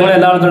തെറ്റുകുറ്റങ്ങൾ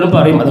എല്ലാ ആളുകളും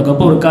പറയും. അതൊക്കെ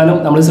പൊറുക്കാനും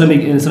നമ്മൾ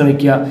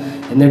ശ്രമിക്കുക.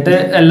 എന്നിട്ട്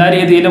എല്ലാ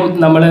രീതിയിലും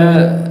നമ്മൾ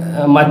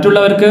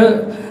മറ്റുള്ളവർക്ക്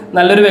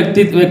നല്ലൊരു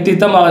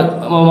വ്യക്തിത്വം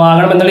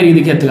ആകണമെന്നുള്ള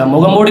രീതിക്ക് എത്തുക.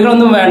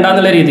 മുഖംമൂടികളൊന്നും വേണ്ട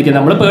എന്നുള്ള രീതിക്ക്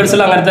നമ്മൾ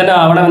പേഴ്സണൽ അങ്ങനെ തന്നെ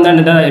ആവണമെന്നാണ്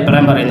എൻ്റെ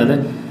അഭിപ്രായം പറയുന്നത്.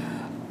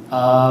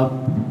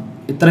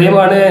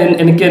 ഇത്രയുമാണ്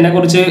എനിക്ക്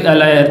എന്നെക്കുറിച്ച്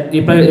ഈ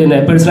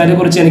പേഴ്സണാലിറ്റിയെ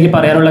കുറിച്ച് എനിക്ക്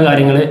പറയാനുള്ള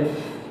കാര്യങ്ങൾ.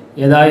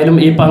 ഏതായാലും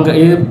ഈ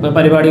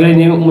പരിപാടികൾ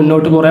ഇനി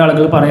മുന്നോട്ട് കുറേ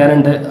ആളുകൾ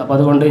പറയാനുണ്ട്. അപ്പോൾ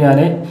അതുകൊണ്ട് ഞാൻ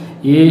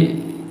ഈ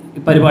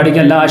പരിപാടിക്ക്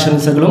എല്ലാ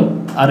ആശംസകളും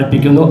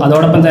അർപ്പിക്കുന്നു.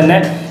 അതോടൊപ്പം തന്നെ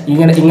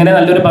ഇങ്ങനെ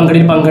നല്ലൊരു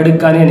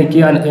പങ്കെടുക്കാൻ എനിക്ക്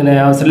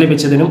അവസരം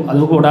ലഭിച്ചതിനും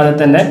അതുകൂടാതെ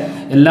തന്നെ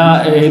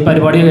ഈ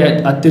പരിപാടി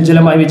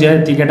അത്യുജ്വലമായി വിജയം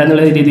എത്തിക്കട്ടെ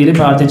എന്നുള്ള രീതിയിൽ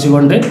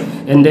പ്രാർത്ഥിച്ചുകൊണ്ട്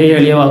എൻ്റെ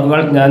എളിയ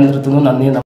വാക്കുകൾ ഞാൻ നിർത്തുന്നു. നന്ദി.